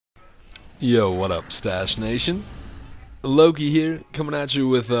Yo, what up, Stash Nation? Loki here, coming at you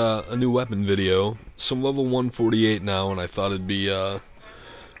with a new weapon video. So I'm level 148 now, and I thought it'd be a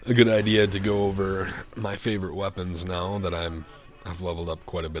good idea to go over my favorite weapons now that I've leveled up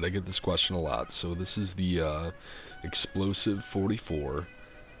quite a bit. I get this question a lot. So this is the Explosive 44.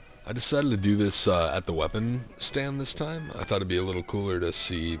 I decided to do this at the weapon stand this time. I thought it'd be a little cooler to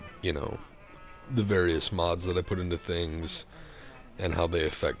see, the various mods that I put into things and how they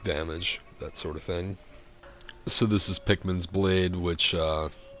affect damage, that sort of thing. So this is Pikmin's Blade, which I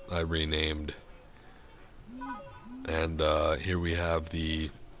renamed. And here we have the...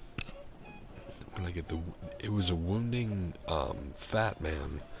 When I get the... It was a wounding Fat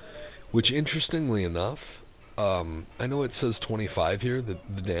Man. Which, interestingly enough, I know it says 25 here,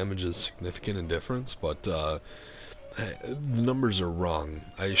 that the damage is significant in difference, but the numbers are wrong.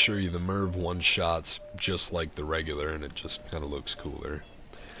 I assure you the Merv one-shots just like the regular, and it just kind of looks cooler.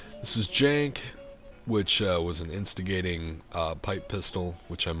 This is Jank, which was an instigating pipe pistol,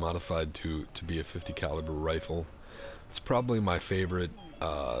 which I modified to be a 50 caliber rifle. It's probably my favorite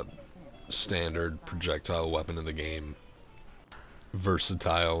standard projectile weapon in the game.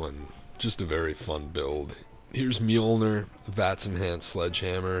 Versatile and just a very fun build. Here's Mjolnir, VATS enhanced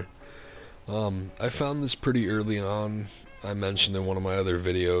sledgehammer. I found this pretty early on. I mentioned in one of my other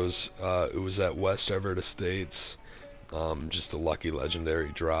videos. It was at West Everett Estates. Just a lucky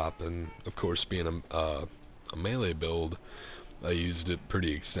legendary drop, and of course being a melee build, I used it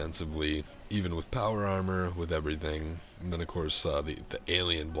pretty extensively, even with power armor, with everything. And then of course the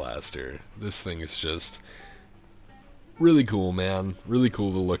alien blaster. This thing is just really cool, man. Really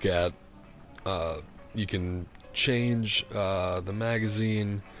cool to look at. You can change the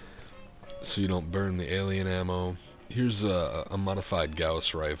magazine so you don't burn the alien ammo. Here's a modified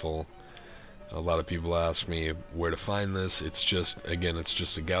Gauss rifle. A lot of people ask me where to find this. It's just, again, it's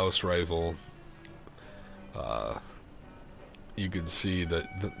just a Gauss rifle. You can see that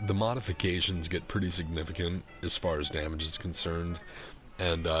the modifications get pretty significant as far as damage is concerned.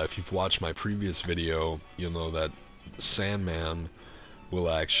 And if you've watched my previous video, you'll know that Sandman will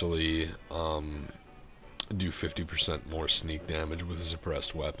actually do 50% more sneak damage with a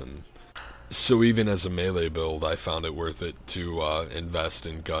suppressed weapon. So even as a melee build, I found it worth it to invest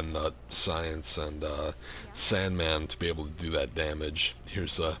in gun nut science and Sandman to be able to do that damage.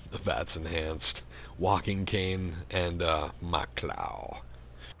 Here's a VATS enhanced walking cane and my claw.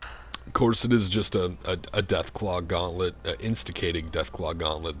 Of course, it is just a Deathclaw gauntlet, instigating Deathclaw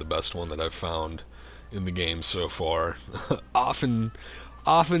gauntlet, the best one that I've found in the game so far. often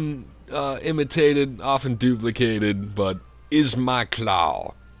imitated, often duplicated, but is my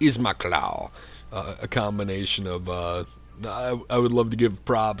claw. Is my claw. A combination of I would love to give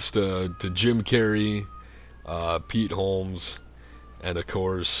props to Jim Carrey, Pete Holmes, and of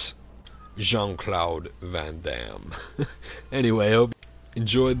course Jean-Claude Van Damme. Anyway, I hope you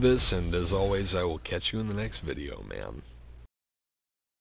enjoyed this, and as always I will catch you in the next video, man.